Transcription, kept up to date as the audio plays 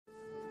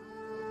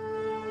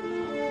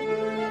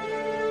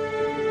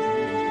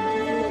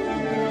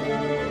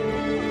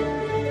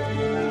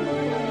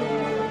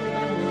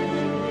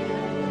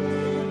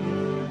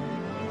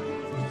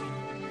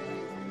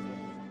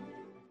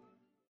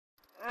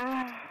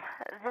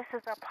This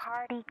is a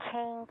Party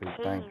King Be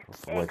Keys thankful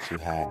for what you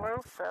have.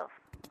 exclusive.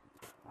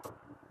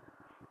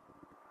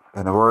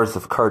 In the words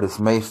of Curtis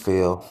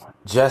Mayfield,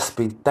 just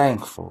be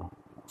thankful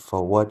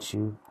for what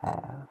you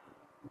have.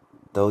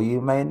 Though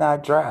you may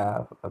not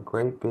drive a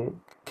great big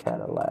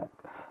Cadillac,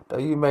 though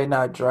you may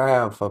not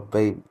drive a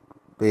big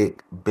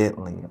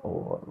Bentley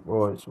or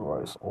Rolls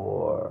Royce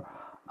or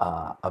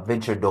a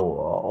Aventador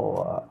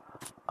or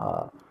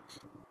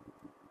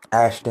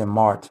Aston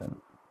Martin,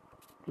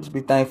 just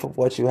be thankful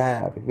for what you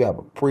have. If you have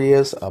a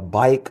Prius, a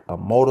bike, a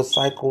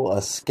motorcycle,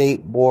 a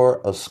skateboard,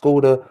 a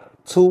scooter,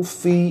 2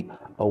 feet,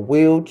 a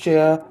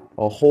wheelchair,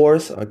 a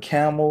horse, a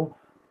camel,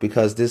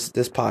 because this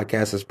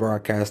podcast is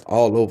broadcast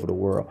all over the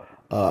world.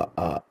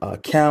 A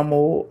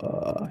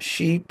camel,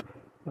 sheep,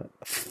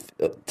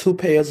 2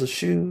 pairs of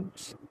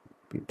shoes.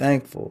 Be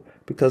thankful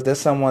because there's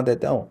someone that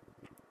don't.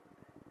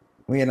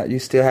 You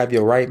still have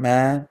your right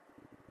mind.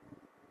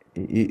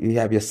 You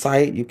have your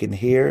sight, you can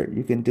hear,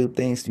 you can do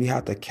things. You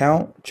have to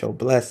count your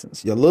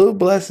blessings. Your little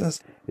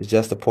blessings is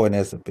just as important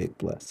as the big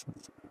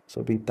blessings.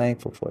 So be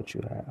thankful for what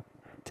you have.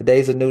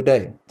 Today's a new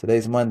day.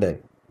 Today's Monday.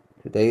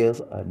 Today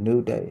is a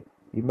new day.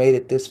 You made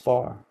it this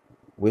far.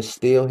 We're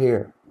still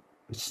here.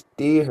 We're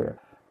still here.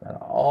 And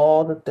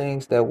all the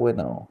things that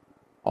went on,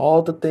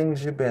 all the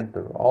things you've been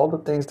through, all the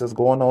things that's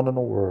going on in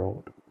the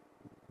world,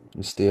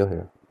 you're still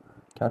here.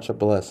 Count your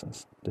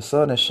blessings. The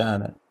sun is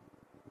shining.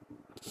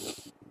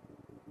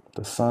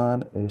 The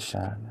sun is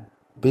shining.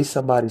 Be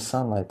somebody's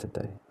sunlight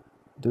today.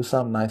 Do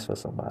something nice for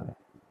somebody.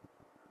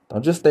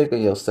 Don't just think of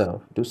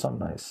yourself. Do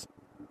something nice.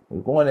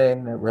 You're going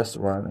in that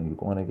restaurant and you're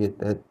going to get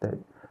that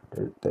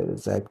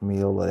exact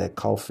meal or that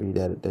coffee,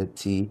 that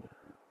tea.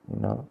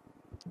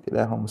 Get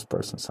that homeless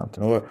person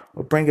something. Or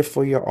bring it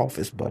for your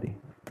office buddy.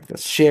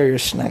 Share your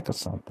snack or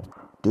something.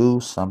 Do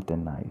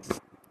something nice.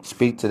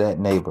 Speak to that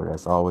neighbor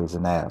that's always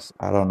an ass.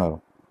 I don't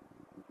know.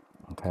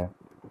 Okay?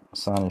 The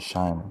sun is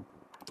shining.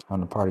 On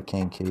the Party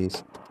King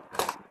Keys.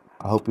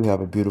 I hope you have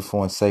a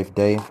beautiful and safe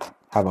day.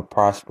 Have a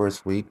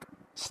prosperous week.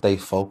 Stay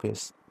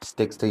focused.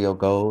 Stick to your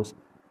goals.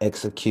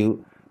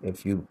 Execute.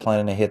 If you're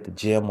planning to hit the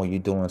gym or you're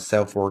doing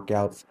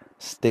self-workouts,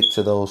 stick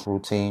to those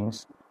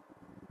routines.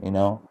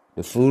 The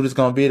food is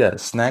going to be there. The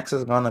snacks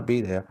is going to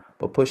be there.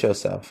 But push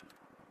yourself.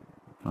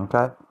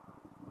 Okay?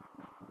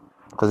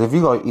 Because if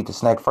you're going to eat the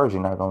snack first,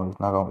 it's not going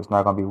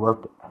to be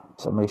worth it.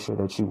 So make sure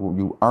that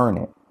you earn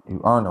it.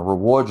 You earn it.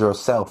 Reward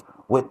yourself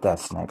with that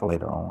snack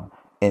later on.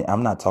 And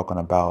I'm not talking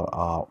about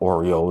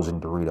Oreos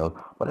and Doritos.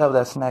 Whatever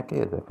that snack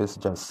is. If it's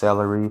just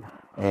celery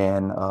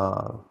and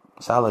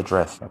salad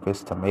dressing. If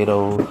it's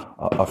tomatoes,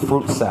 a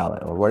fruit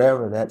salad, or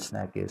whatever that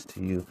snack is to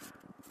you.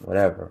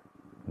 Whatever.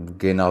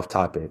 Getting off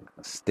topic.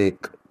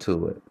 Stick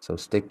to it. So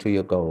stick to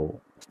your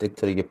goal. Stick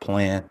to your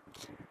plan.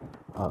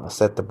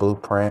 Set the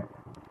blueprint.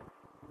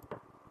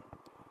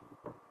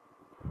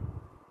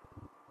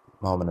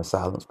 Moment of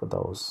silence for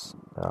those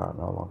that are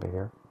no longer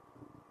here.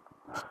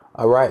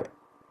 All right.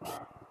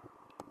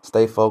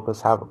 Stay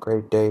focused. Have a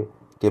great day.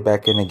 Get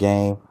back in the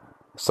game.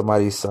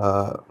 Somebody's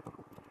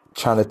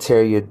trying to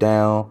tear you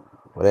down,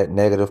 or that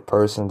negative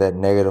person, that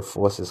negative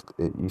forces,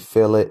 you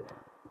feel it.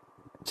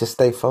 Just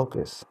stay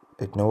focused.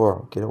 Ignore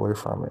them. Get away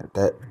from it.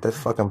 That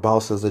fucking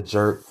boss is a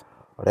jerk,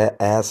 or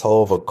that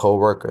asshole of a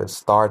coworker is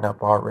starting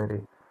up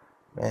already.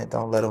 Man,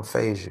 don't let them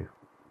phase you.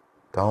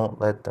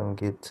 Don't let them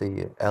get to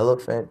you.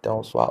 Elephant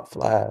don't swat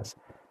flies.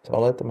 So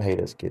don't let them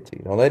haters get to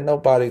you. Don't let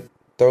nobody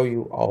throw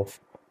you off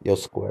your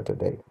square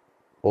today,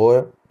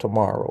 or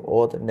tomorrow,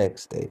 or the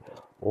next day,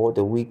 or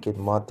the week and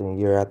month and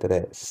year after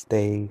that.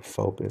 Stay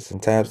focused. In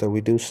times that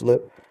we do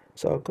slip,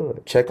 it's all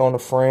good. Check on a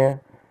friend.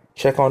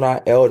 Check on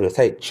our elders.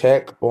 Hey,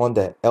 check on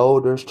the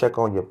elders. Check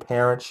on your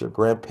parents, your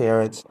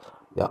grandparents,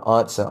 your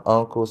aunts and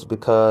uncles,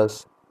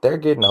 because they're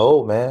getting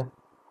old, man.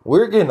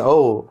 We're getting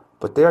old,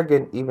 but they're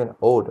getting even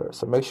older.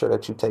 So make sure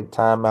that you take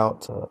time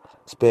out to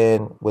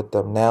spend with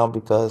them now,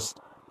 because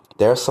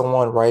there's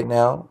someone right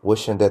now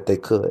wishing that they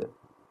could.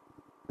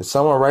 There's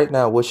someone right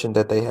now wishing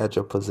that they had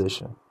your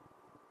position.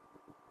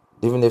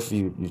 Even if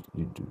you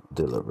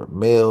deliver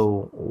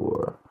mail,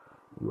 or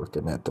you're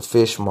working at the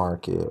fish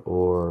market,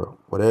 or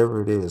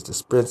whatever it is,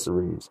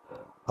 dispensaries,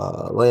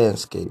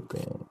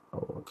 landscaping,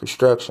 or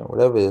construction,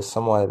 whatever it is,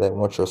 someone that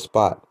wants your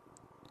spot.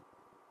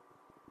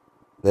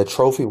 That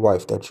trophy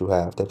wife that you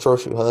have, that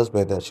trophy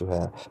husband that you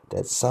have,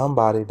 that's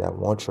somebody that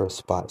wants your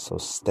spot. So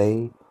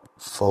stay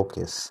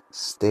focused.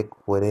 Stick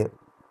with it.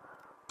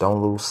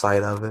 Don't lose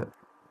sight of it.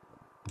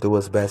 Do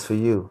what's best for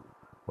you.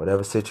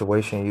 Whatever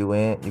situation you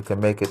in, you can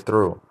make it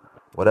through.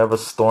 Whatever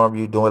storm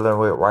you're dealing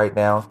with right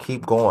now,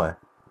 keep going.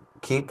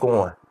 Keep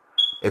going.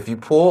 If you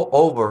pull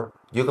over,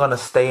 you're going to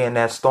stay in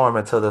that storm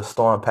until the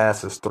storm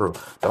passes through.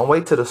 Don't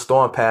wait till the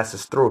storm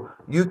passes through.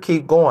 You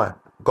keep going.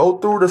 Go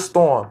through the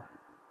storm.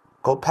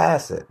 Go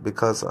past it.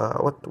 Because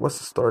what's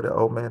the story that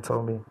old man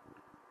told me?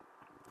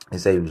 He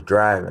said he was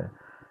driving,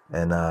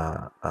 and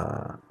my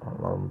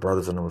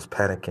brothers and them was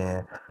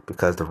panicking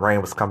because the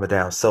rain was coming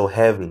down so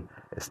heavy.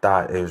 It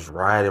was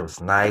right. It was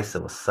nice.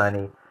 It was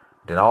sunny.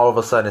 Then all of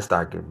a sudden it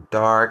started getting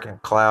dark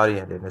and cloudy,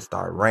 and then it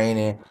started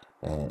raining.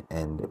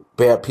 and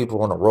bare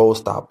people on the road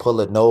start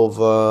pulling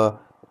over.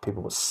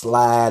 People were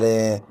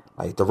sliding.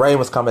 Like the rain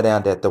was coming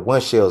down, that the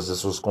windshields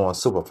just was going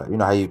super fast. You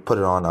know how you put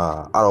it on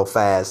auto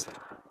fast,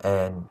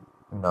 and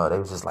they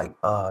was just like,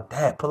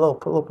 Dad, pull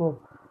over.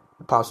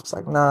 And Pops was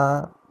like,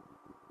 nah,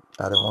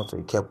 I didn't want to.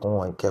 He kept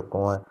going,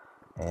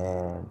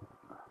 and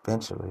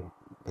eventually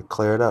it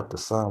cleared up. The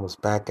sun was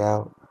back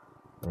out,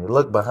 and he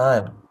looked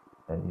behind him,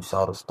 and you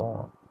saw the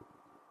storm.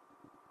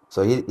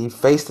 So he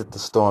faced the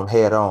storm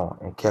head on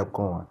and kept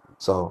going.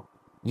 So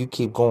you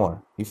keep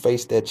going. You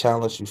face that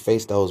challenge. You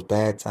face those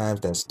bad times,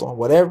 that storm,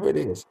 whatever it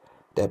is.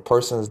 That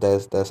person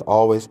that's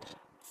always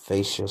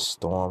face your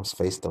storms,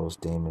 face those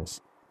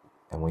demons.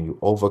 And when you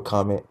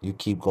overcome it, you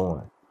keep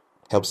going.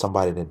 Help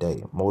somebody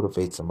today.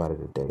 Motivate somebody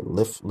today.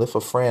 Lift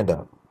a friend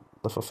up.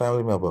 Lift a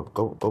family member up.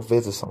 Go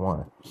visit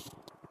someone.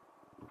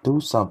 Do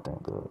something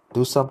good.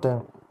 Do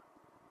something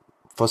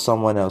for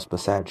someone else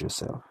besides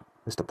yourself.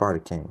 It's the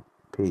Party King.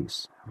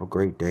 Peace. Have a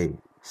great day.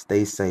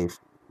 Stay safe.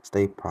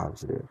 Stay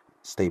positive.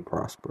 Stay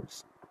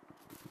prosperous.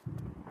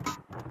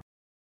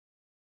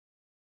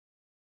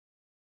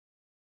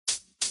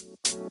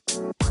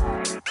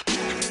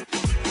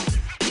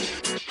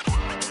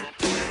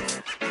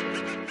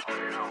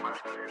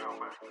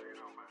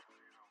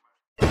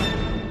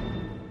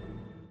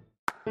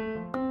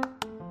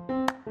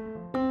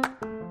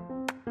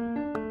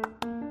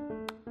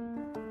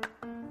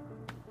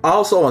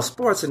 Also on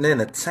sports and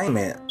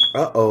entertainment.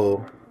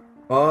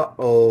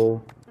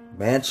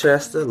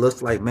 Manchester.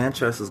 Looks like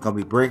Manchester's going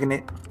to be bringing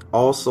it.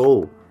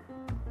 Also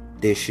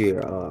this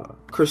year,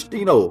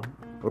 Cristiano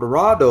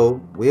Ronaldo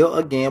will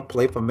again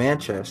play for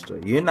Manchester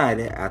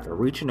United after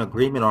reaching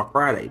agreement on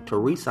Friday to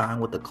re-sign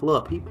with the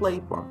club he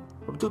played for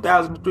from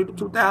 2003 to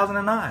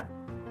 2009.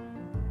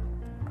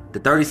 The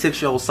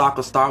 36-year-old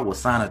soccer star will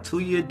sign a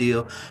 2-year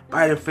deal,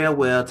 bidding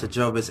farewell to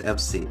Juventus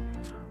FC.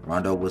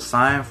 Rondo was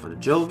signed for the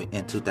Juve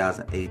in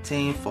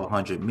 2018 for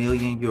 100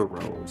 million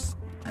euros.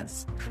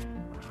 That's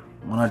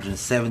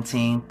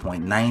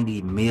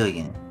 117.90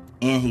 million.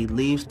 And he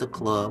leaves the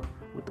club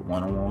with the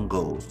 1-on-1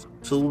 goals,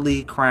 2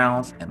 league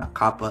crowns, and a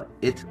Coppa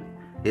Italy.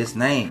 His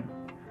name,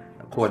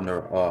 according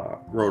to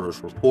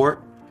Reuters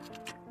report,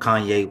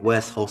 Kanye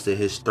West hosted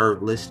his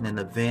 3rd listening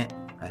event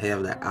ahead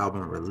of the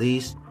album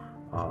release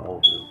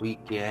over the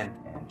weekend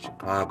in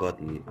Chicago at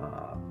the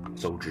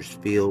Soldiers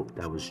Field.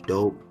 That was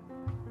dope.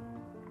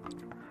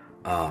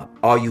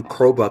 All you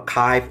Cobra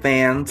Kai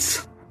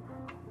fans,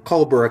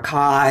 all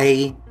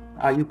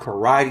you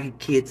karate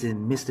kids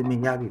in Mr.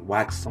 Miyagi,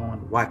 wax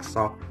on, wax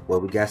off. Well,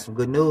 we got some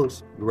good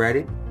news. You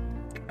ready?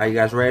 Are you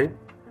guys ready?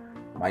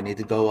 Might need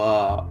to go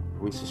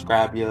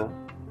resubscribe your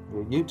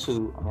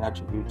YouTube. I mean, not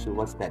your YouTube.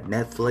 What's that?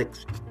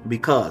 Netflix.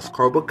 Because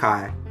Cobra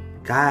Kai,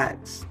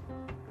 guys,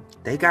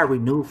 they got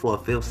renewed for a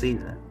 5th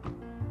season.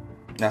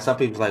 Now, some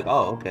people's like,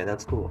 oh, okay,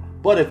 that's cool.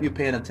 But if you're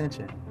paying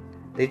attention,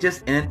 they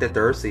just ended the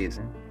 3rd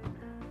season.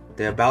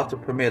 They're about to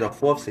premiere the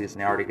 4th season.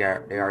 They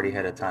already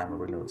had a time of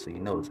renewal, so you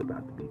know it's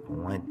about to be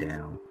going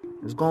down.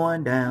 It's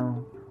going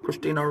down.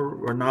 Cristiano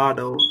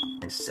Ronaldo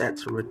is set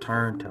to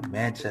return to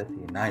Manchester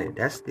United.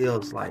 That still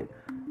is like,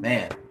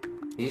 man,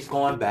 he's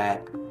going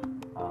back.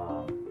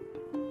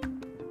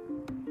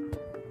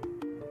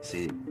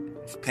 See, if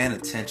you're paying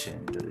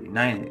attention, the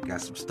United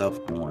got some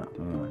stuff going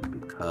on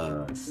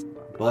because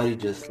Buddy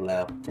just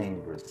left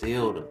Team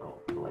Brazil to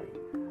go play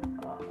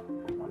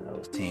one of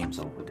those teams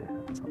over there.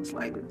 So it's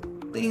like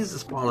things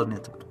is falling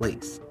into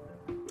place.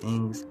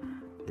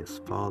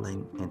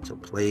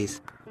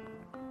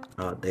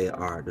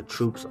 The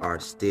troops are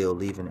still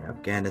leaving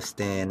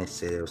Afghanistan. They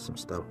said there was some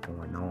stuff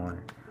going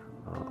on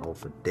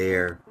over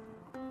there.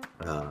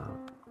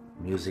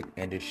 Music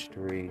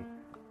industry,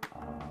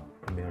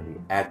 community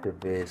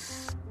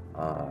activists,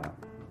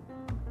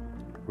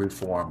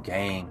 Reform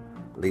Gang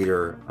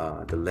leader,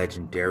 the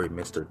legendary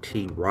Mr.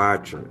 T.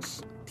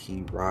 Rogers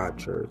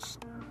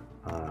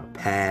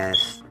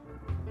passed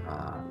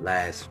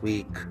last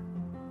week.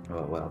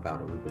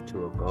 About a week or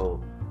 2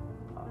 ago.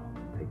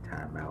 Take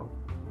time out,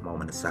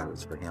 moment of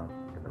silence for him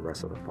and the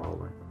rest of the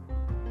fallen.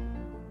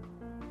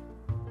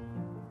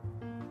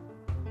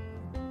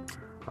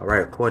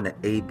 Alright, according to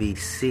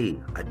ABC,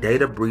 a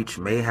data breach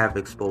may have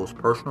exposed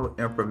personal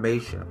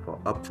information for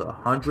up to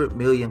 100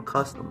 million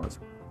customers.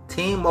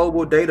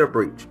 T-Mobile data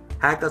breach.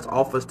 Hackers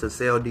offers to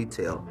sell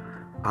detail.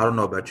 I don't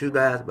know about you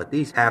guys, but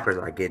these hackers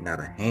are getting out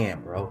of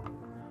hand, bro.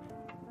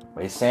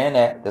 They're saying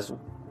that this was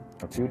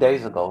a few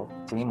days ago,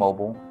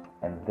 T-Mobile,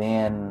 and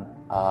then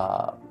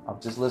I'm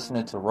just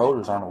listening to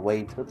Reuters on the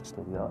way to the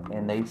studio,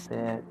 and they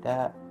said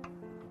that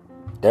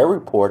they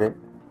reported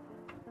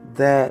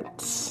that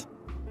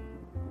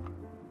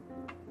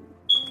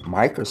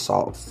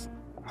Microsoft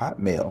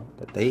Hotmail,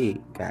 that they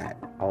got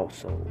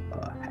also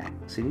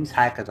hacked. See, these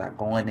hackers are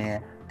going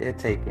in, they're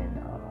taking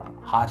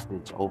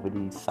hostage over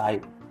these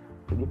sites.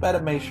 So you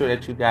better make sure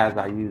that you guys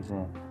are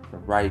using the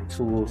right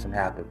tools and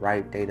have the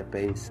right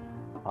database.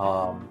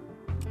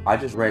 I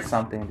just read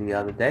something the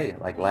other day,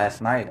 like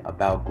last night,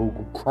 about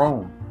Google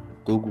Chrome.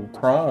 Google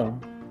Chrome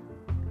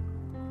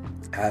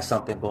has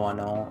something going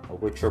on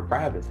with your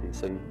privacy.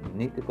 So you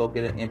need to go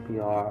get an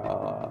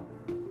NPR.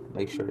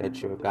 Make sure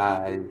that your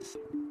guys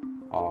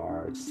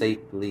are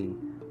safely,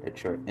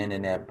 that your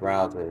internet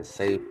browser is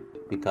safe,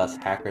 because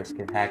hackers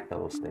can hack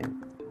those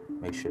things.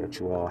 Make sure that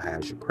you all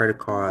have your credit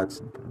cards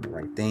and put in the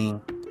right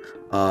thing.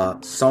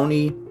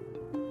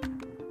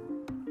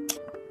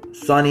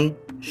 Sonny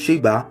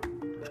Shiba,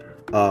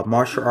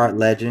 martial art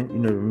legend. You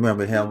know,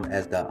 remember him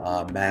as the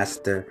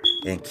master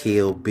in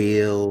Kill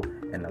Bill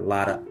and a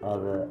lot of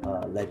other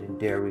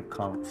legendary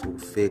kung fu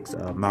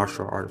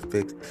martial art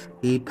fix.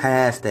 He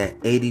passed at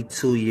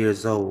 82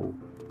 years old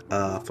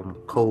from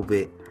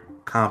COVID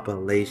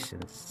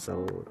compilations.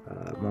 So,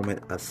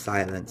 moment of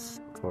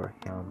silence for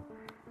him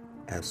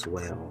as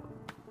well.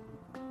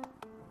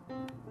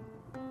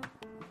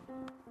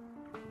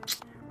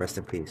 Rest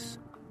in peace.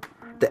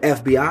 The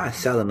FBI is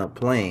selling a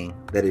plane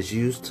that is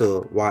used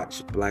to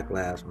watch Black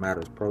Lives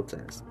Matter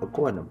protests,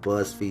 according to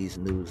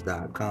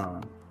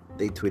BuzzFeedNews.com.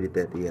 They tweeted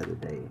that the other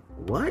day.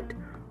 What?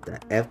 The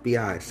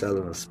FBI is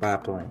selling a spy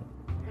plane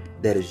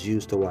that is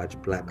used to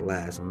watch Black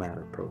Lives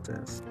Matter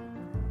protests.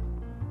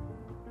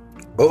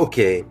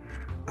 Okay,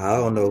 I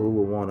don't know who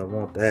would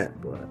want that,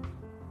 but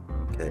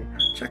okay.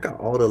 Check out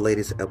all the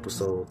latest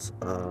episodes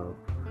of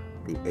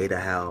the Ada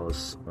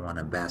House on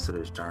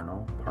Ambassador's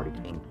Journal,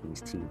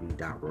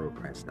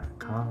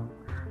 PartyKingKeysTV.wordpress.com.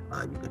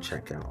 You can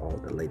check out all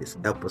the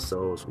latest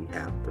episodes. We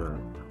have the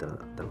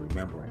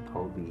Remembering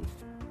Kobe.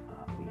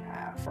 We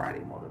have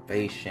Friday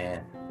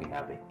Motivation. We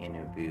have an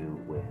interview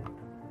with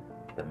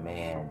the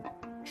man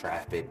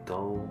Traffic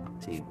Go,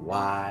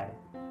 T.Y.,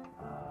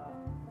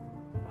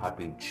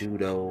 Poppy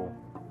Judo,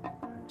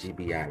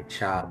 GBI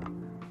Chop.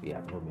 We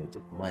have New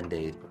Music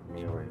Mondays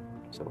premiering.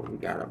 So we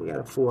got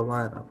a full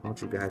lineup. I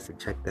want you guys to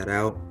check that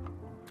out.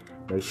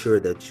 Make sure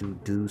that you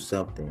do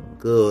something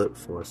good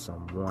for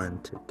someone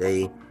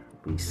today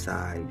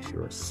besides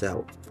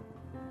yourself.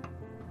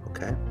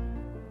 Okay?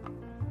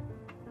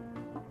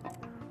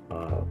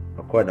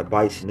 According to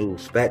Vice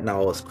News,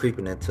 fentanyl is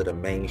creeping into the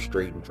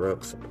mainstream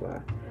drug supply.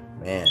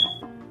 Man,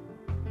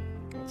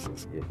 it's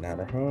just getting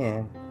out of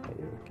hand.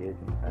 It's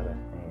getting out of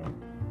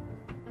hand.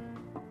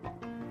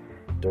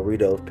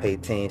 Doritos pay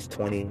teens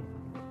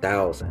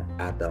 $20,000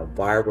 at the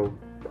viral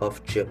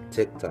puff chip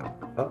TikTok.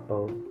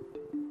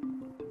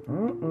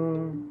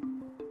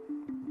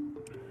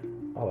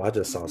 Oh, I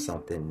just saw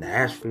something.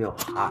 Nashville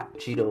Hot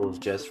Cheetos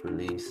just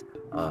released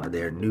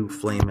their new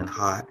Flamin'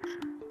 Hot.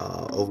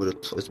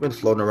 It's been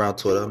floating around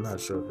Twitter. I'm not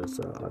sure if it's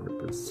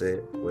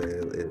 100%. Well,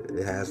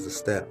 it has the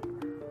step,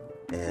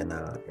 and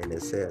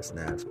it says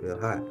Nashville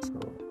Hot.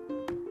 So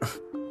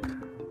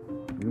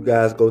you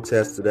guys go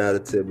test it out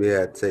and tell me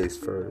how it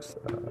tastes first.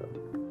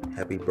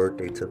 Happy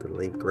birthday to the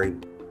late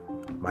great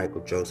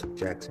Michael Joseph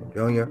Jackson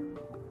Jr.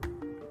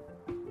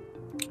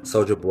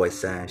 Soulja Boy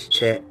signs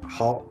Chet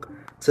Hawk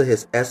to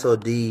his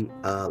SOD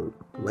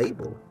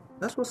label.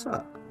 That's what's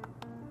up.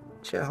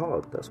 Chet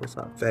Hawk, that's what's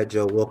up. Fat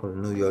Joe welcomes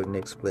New York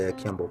Knicks player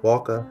Kemba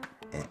Walker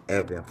and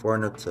Evan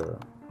Fournier to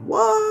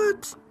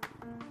what?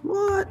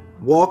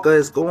 Walker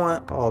is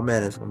going? Oh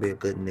man, it's gonna be a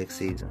good Knicks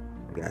season.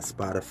 We got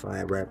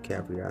Spotify, Rap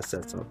Caviar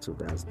sets up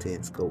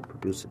 2010 Scope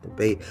producer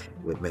debate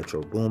with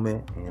Metro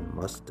Boomin and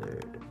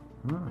Mustard.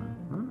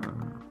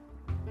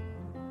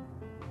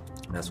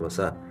 That's what's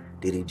up.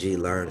 DDG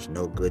learns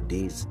no good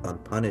deeds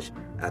unpunished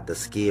at the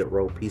Skid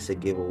Row pizza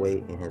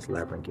giveaway in his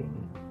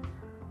Lamborghini.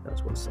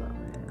 That's what's up,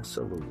 man.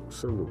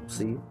 Salute.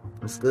 See,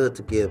 it's good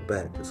to give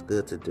back. It's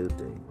good to do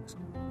things.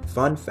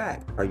 Fun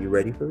fact. Are you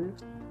ready for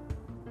this?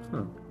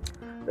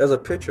 There's a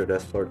picture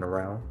that's floating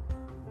around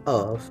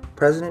of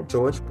President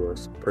George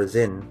Bush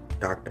presenting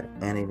Dr.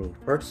 Anthony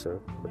Furser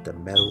with the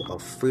Medal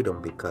of Freedom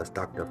because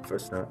Dr.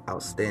 Furser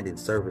outstanding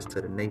service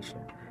to the nation,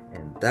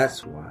 and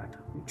that's why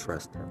we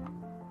trust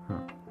him.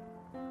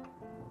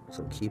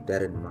 So keep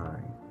that in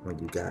mind when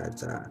you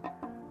guys are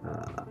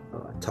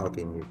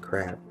talking your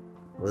crap.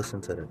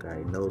 Listen to the guy.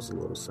 He knows a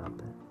little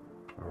something.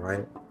 All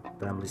right?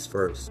 Families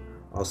first.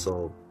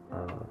 Also,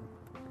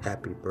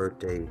 happy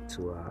birthday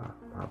to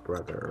my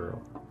brother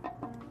Earl.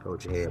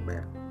 Hold your head,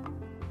 man.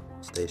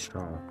 Stay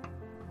strong.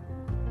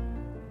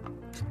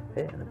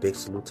 Hey, and a big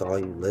salute to all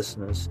you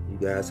listeners. You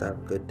guys have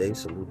a good day.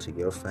 Salute to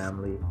your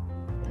family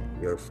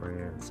and your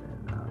friends.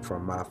 And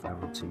from my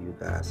family to you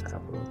guys,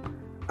 have an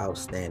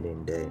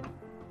outstanding day.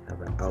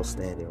 Have an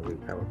outstanding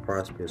week. Have a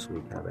prosperous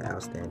week. Have an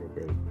outstanding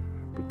day.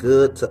 Be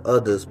good to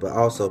others, but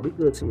also be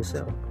good to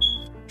yourself.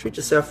 Treat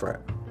yourself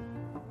right.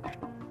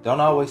 Don't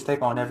always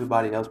take on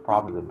everybody else's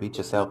problems and beat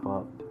yourself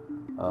up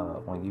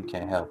when you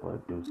can't help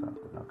or do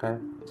something, okay?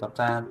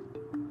 Sometimes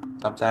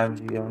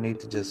you don't need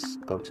to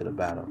just go to the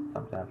battle.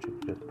 Sometimes you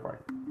just pray.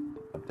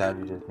 Sometimes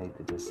you just need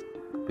to just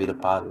be the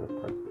positive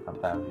person.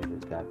 Sometimes you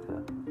just got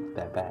to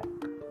step back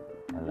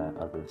and let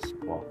others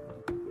walk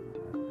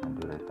and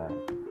do their thing.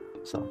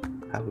 So,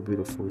 have a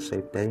beautiful,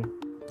 safe day.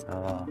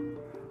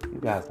 You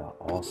guys are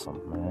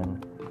awesome,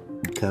 man.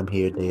 You come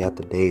here day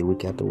after day,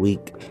 week after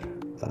week,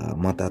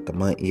 month after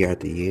month, year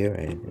after year,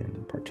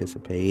 and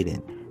participate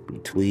and be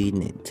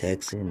tweeting and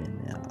texting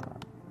and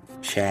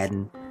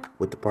chatting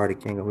with the Party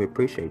King, and we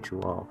appreciate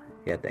you all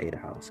here at the Ada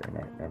House and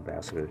at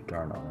Ambassador's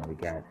Journal. And we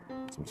got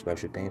some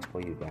special things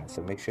for you guys.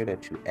 So make sure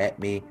that you at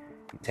me,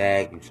 you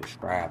tag, you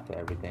subscribe to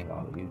everything,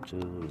 all the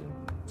YouTubes and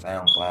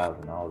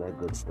SoundClouds and all that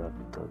good stuff,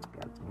 because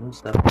we got some new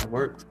stuff that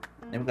works.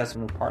 And we got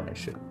some new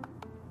partnership.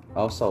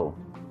 Also,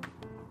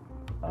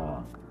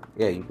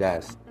 you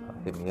guys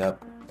hit me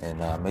up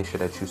and make sure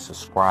that you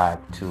subscribe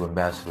to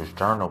Ambassador's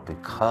Journal,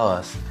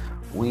 because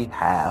we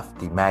have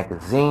the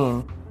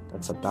magazine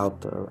that's about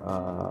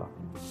to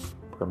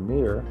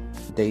premiere,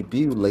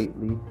 debut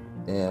lately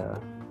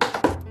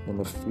in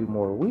a few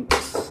more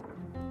weeks.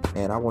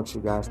 And I want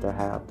you guys to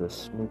have the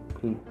sneak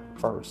peek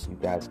first. You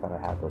guys gotta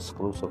have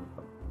exclusive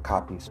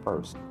copies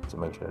first. So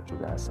make sure that you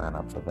guys sign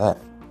up for that.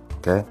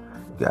 Okay?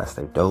 You guys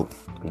stay dope,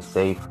 be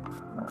safe,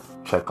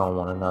 check on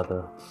one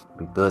another,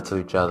 be good to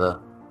each other,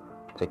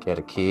 take care of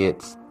the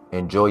kids,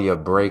 enjoy your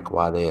break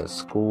while they're at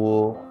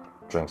school,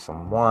 drink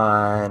some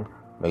wine,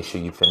 make sure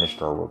you finish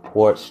their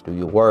reports, do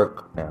your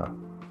work. Now,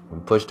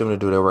 push them to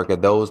do their work.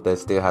 And those that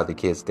still have the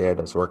kids there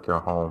that's working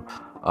at home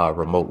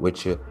remote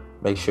with you,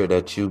 make sure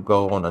that you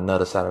go on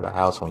another side of the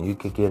house when you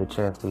can get a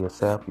chance to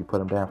yourself. You put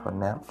them down for a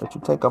nap, but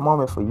you take a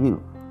moment for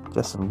you,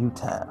 just some you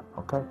time,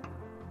 okay?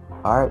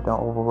 All right, don't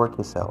overwork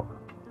yourself.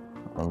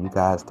 And you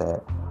guys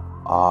that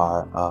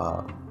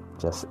are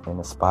just in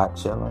the spot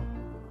chilling,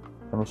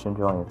 finish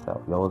enjoying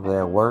yourself. Those that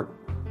at work,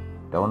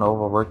 don't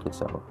overwork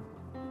yourself.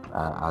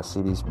 I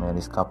see these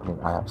companies,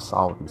 I have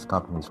saw these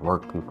companies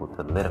work people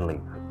to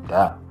literally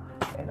death,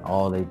 and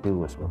all they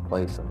do is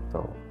replace them.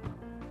 So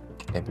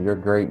if you're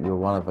great, you're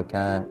one of a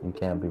kind, you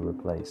can't be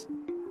replaced.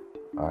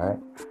 All right?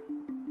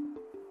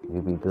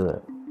 You be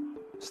good.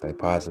 Stay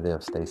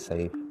positive, stay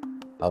safe,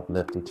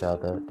 uplift each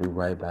other, do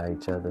right by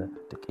each other.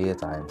 The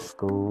kids are in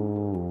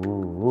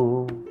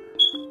school.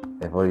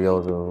 And for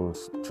those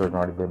whose children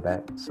already been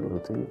back,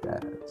 salute to you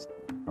guys.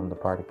 I'm the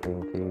Party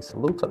King.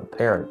 Salute to the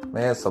parents,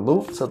 man.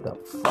 Salute to the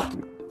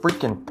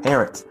freaking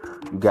parents.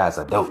 You guys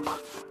are dope.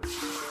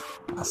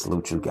 I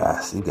salute you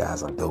guys. You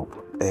guys are dope.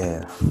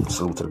 And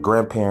salute to the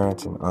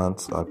grandparents and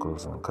aunts,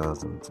 uncles, and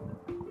cousins. And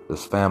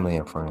just family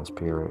and friends,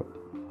 period.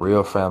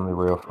 Real family,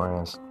 real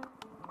friends.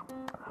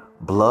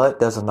 Blood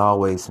doesn't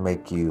always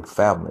make you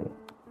family.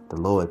 The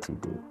loyalty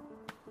do.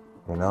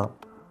 You know?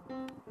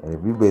 And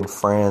if you've been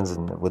friends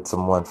with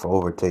someone for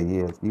over 10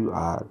 years, you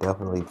are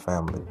definitely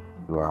family.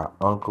 You are an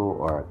uncle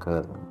or a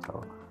cousin.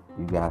 So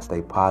you guys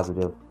stay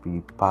positive.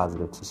 Be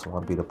positive to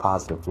someone. Be the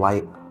positive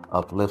light.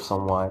 Uplift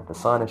someone. The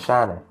sun is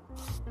shining.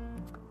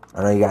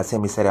 I know you guys hear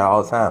me say that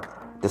all the time.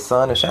 The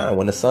sun is shining.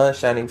 When the sun is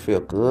shining, you feel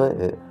good.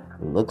 It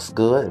looks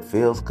good. It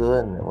feels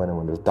good. And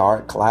when there's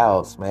dark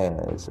clouds, man,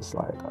 it's just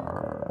like,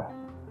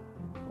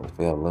 you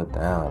feel looked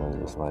down. It's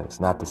just like, it's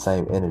not the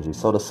same energy.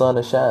 So the sun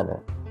is shining.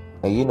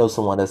 And you know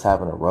someone that's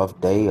having a rough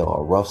day or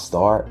a rough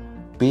start,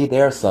 be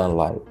their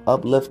sunlight.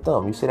 Uplift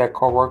them. You see that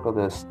coworker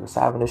that's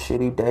having a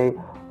shitty day,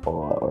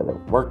 or the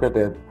worker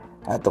that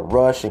had to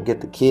rush and get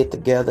the kid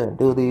together and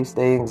do these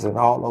things and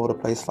all over the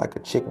place like a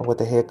chicken with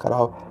the head cut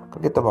off. Go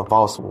get them a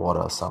Voss water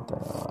or something,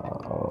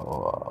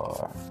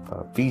 or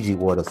Fiji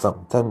water or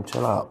something. Tell them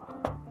chill out.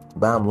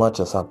 Buy them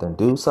lunch or something.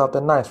 Do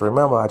something nice.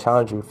 Remember, I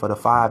challenge you for the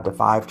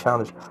 5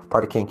 challenge,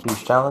 Party King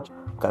Keys challenge.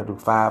 Gotta do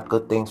 5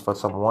 good things for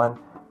someone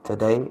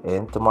today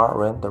and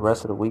tomorrow and the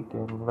rest of the week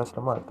and the rest of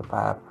the month. The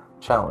 5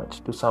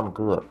 challenge. Do something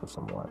good for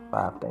someone.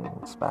 5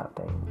 things.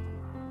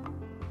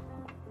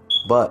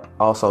 But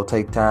also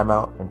take time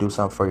out and do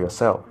something for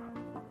yourself.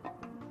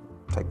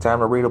 Take time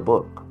to read a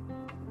book.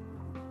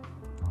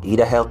 Eat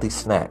a healthy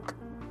snack.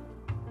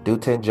 Do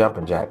 10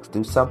 jumping jacks.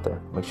 Do something.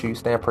 Make sure you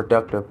stay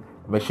productive.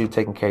 Make sure you're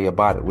taking care of your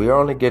body. We are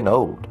only getting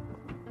old.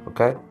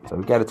 Okay? So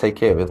we got to take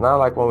care of it. It's not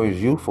like when we was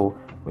youthful,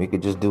 we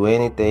could just do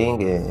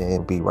anything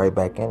and be right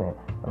back in it.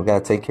 We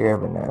got to take care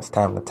of it now. It's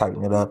time to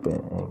tighten it up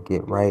and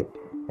get right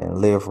and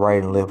live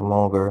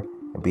longer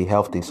and be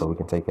healthy so we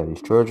can take care of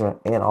these children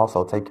and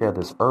also take care of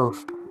this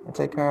earth and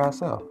take care of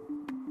ourselves.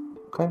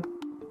 Okay?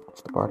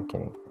 It's the Party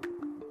King.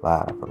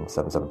 Live from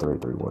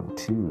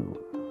 773-312.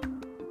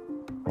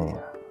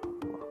 Man.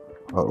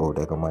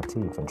 There go my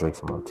tea. If I drink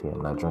some more tea.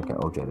 I'm not drinking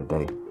OJ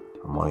today.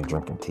 I'm only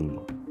drinking tea.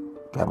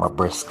 Got my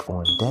brisk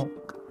on deck.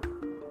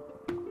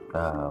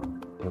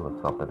 It was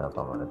something else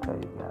I want to tell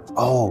you guys.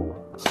 Oh,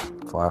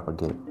 before I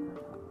forget,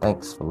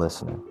 thanks for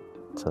listening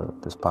to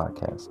this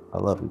podcast. I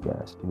love you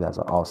guys. You guys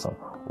are awesome.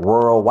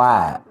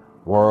 Worldwide.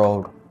 We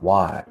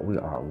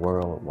are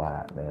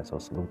worldwide, man. So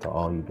salute to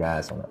all you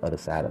guys on the other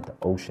side of the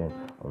ocean,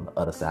 on the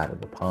other side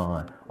of the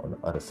pond, on the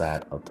other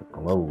side of the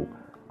globe.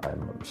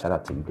 Shout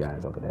out to you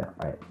guys over there.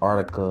 All right,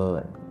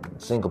 Antarctica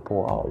and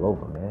Singapore, all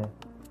over, man.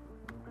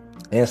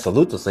 And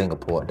salute to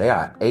Singapore. They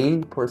are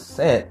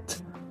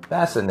 80%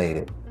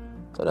 vaccinated.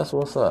 So that's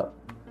what's up.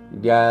 You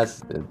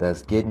guys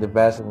that's getting the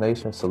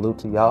vaccination, salute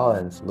to y'all,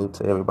 and salute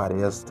to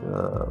everybody else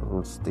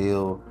who's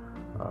still,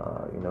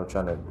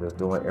 trying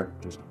to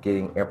just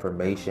getting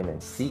information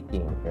and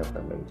seeking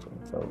information.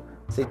 So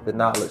seek the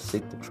knowledge,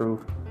 seek the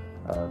truth.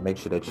 Make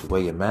sure that you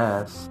wear your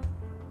mask,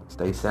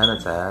 stay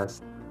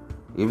sanitized,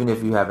 Even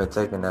if you haven't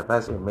taken that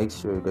vaccine, make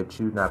sure that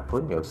you're not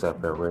putting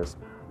yourself at risk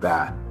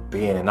by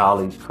being in all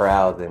these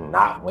crowds and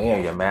not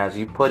wearing your mask.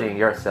 You're putting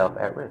yourself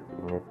at risk,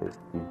 even if it's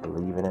you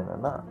believe in it or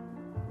not.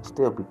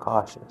 Still be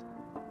cautious.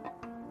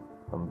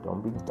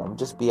 Don't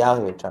just be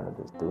out here trying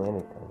to just do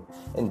anything,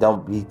 and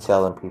don't be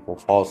telling people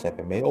false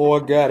information. Oh, I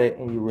got it,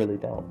 and you really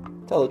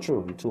don't. Tell the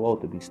truth. You're too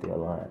old to be still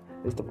lying.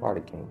 It's the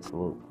Party King.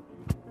 Salute.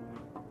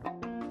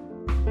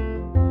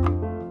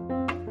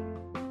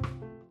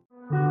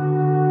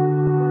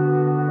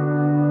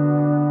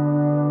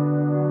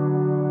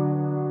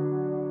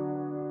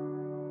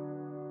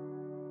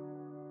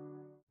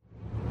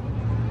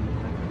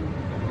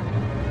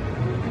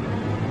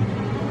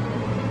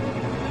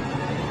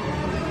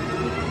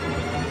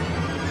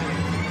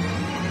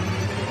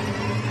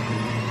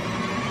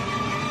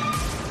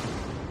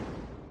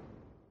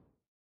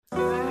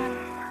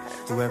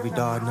 Through every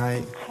dark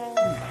night,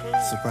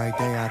 it's a bright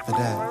day after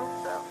that.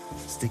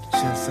 Stick your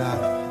chest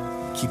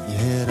out, keep your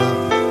head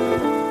up,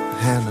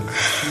 handle it.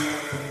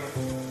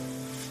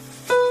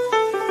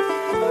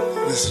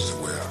 This is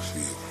the way I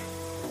feel.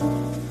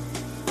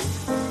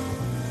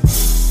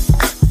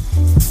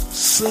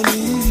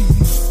 Sunny.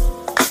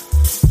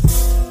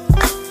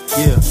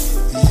 Yeah.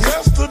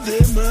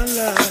 Yesterday my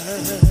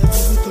life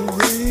with the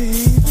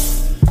rain.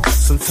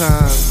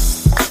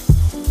 Sometimes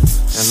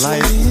in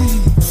life,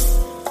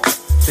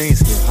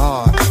 things get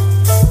hard.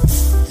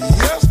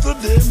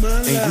 Yesterday my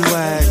And you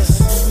life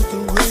ask, with the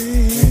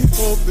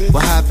rain.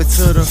 what happened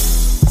to the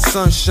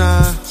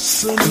sunshine,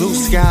 blue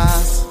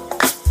skies?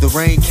 The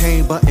rain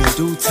came but in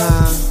due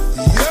time.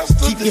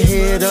 Keep your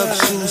head up,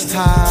 shoes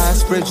tied,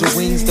 spread your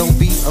wings, don't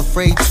be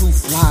afraid to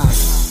fly.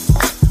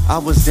 I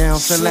was down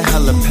feeling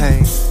hella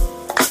pain,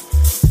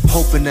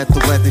 hoping that the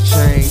weather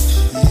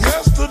changed,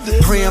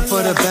 praying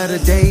for the better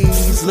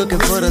days, looking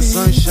for the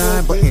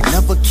sunshine, but it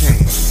never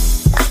came.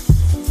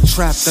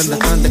 Trapped in the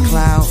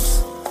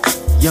thunderclouds,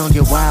 young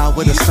and wild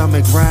with a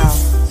stomach growl.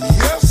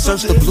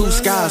 Search the blue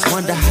skies,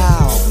 wonder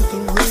how,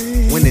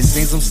 when it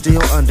seems I'm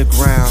still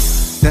underground.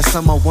 That's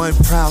someone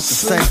proud to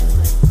say,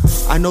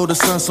 I know the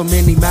sun so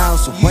many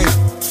miles away.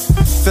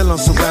 Feel I'm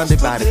surrounded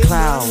by the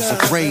clouds of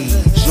gray,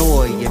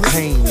 joy and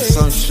pain,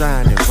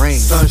 sunshine and rain.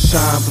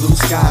 Sunshine, blue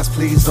skies,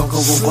 please don't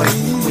go away.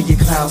 When your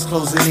clouds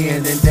closing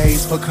in and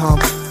days become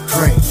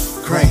gray,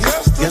 gray.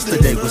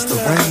 Yesterday was the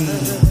rain,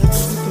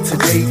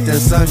 today the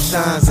sun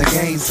shines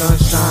again.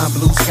 Sunshine,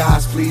 blue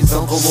skies, please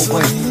don't go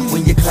away.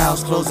 When your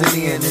clouds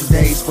closing in and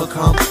days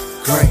become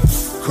gray,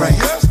 gray.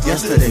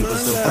 Yesterday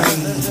was the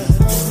rain,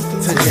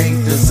 today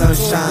the sun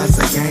shines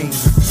again.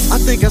 I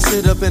think I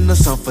sit up in the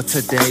sun for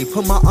today.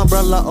 Put my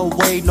umbrella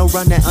away, no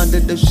running under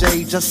the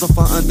shade, just so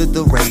far under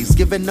the rays,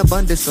 giving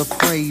abundance of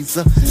praise.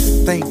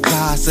 Thank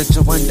God, such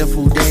a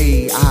wonderful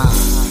day.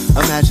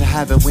 Imagine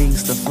having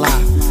wings to fly,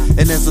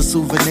 and as a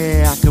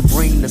souvenir I can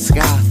bring the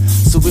sky.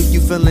 So if you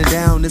feeling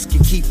down, this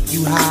can keep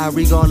you high.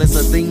 Regardless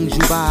of things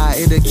you buy,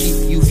 it'll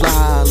keep you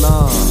fly.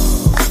 Love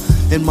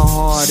in my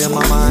heart, in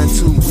my mind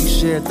too. We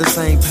shared the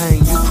same pain.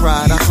 You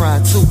cried, I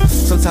cried too.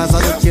 Sometimes I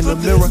look in the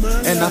mirror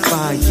and I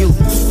find you.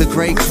 The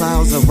gray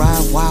clouds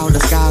arrive while the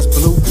sky's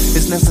blue.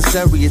 It's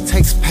necessary, it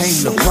takes pain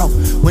to grow.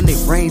 When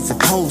it rains and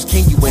pours,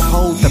 can you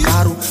hold the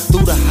bottle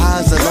through the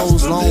highs and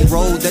lows? Long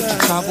road that you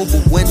travel,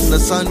 but when the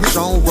sun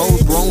shone,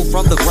 rose grown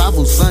from the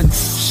gravel.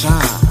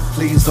 Sunshine,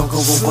 please don't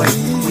go away.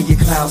 When your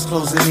clouds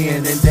closing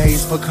in and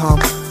days become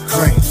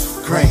gray,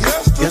 gray.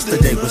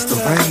 Yesterday was the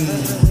rain,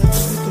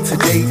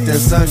 today the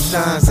sun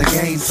shines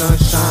again.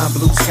 Sunshine,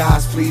 blue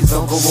skies, please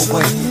don't go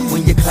away.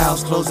 When your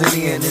clouds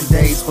closing in and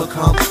days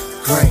become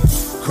gray,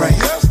 gray.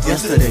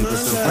 Yesterday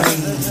was the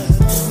rain,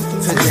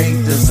 today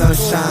the sun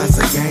shines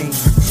again.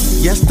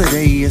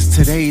 Yesterday is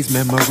today's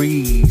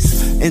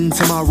memories, and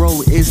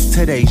tomorrow is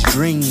today's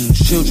dreams.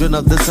 Children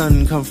of the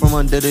sun, come from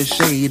under the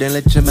shade and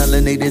let your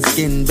melanated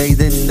skin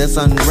bathe in the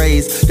sun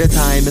rays. The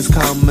time has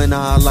come and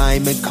our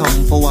alignment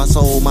come for our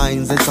soul,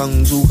 minds and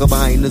tongue to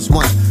combine as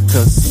one.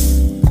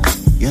 Cause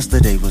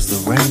yesterday was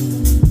the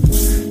rain,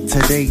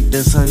 today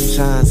the sun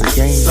shines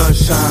again.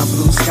 Sunshine,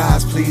 blue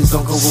skies, please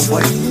don't go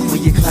away.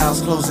 When your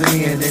clouds closing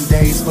in and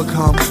days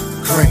become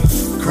gray,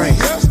 gray.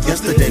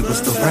 Yesterday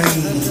was the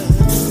rain,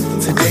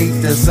 today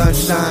the sun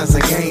shines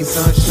again.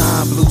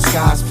 Sunshine, blue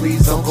skies,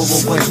 please don't go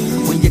away.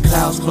 When your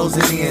clouds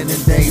closing in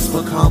and days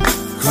become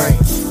gray,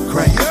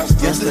 gray.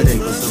 Yesterday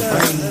was the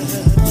rain,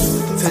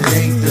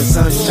 today the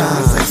sun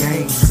shines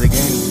again,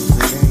 again,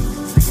 again,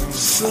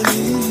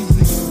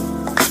 again.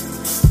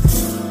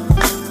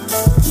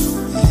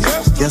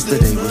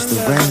 Yesterday was the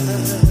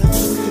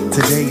rain,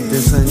 today the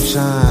sun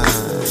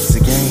shines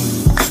again.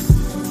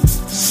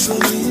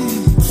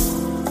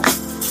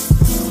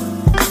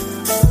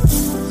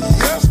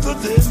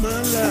 Yesterday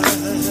my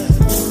life,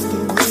 the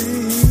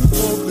rain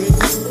for me.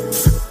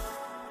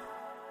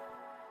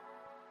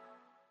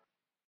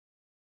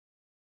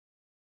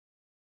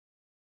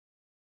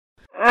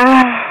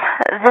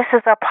 This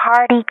is a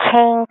Party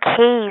King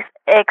Keys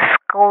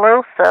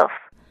exclusive.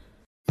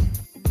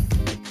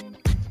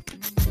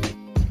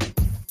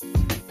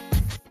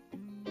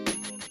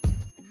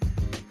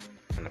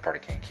 Party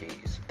King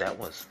Keys. That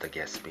was the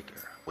guest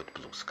speaker with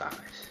Blue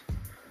Skies.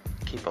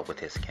 Keep up with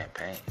his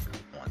campaign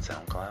on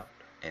SoundCloud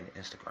and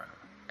Instagram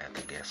at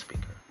the guest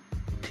speaker.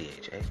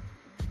 THAJUESTSPEAKAA.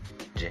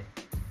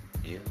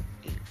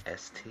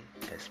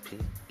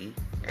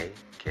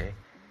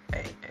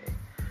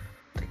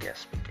 The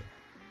guest speaker.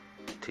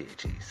 THE,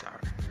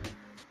 sorry.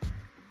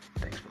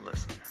 Thanks for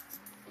listening.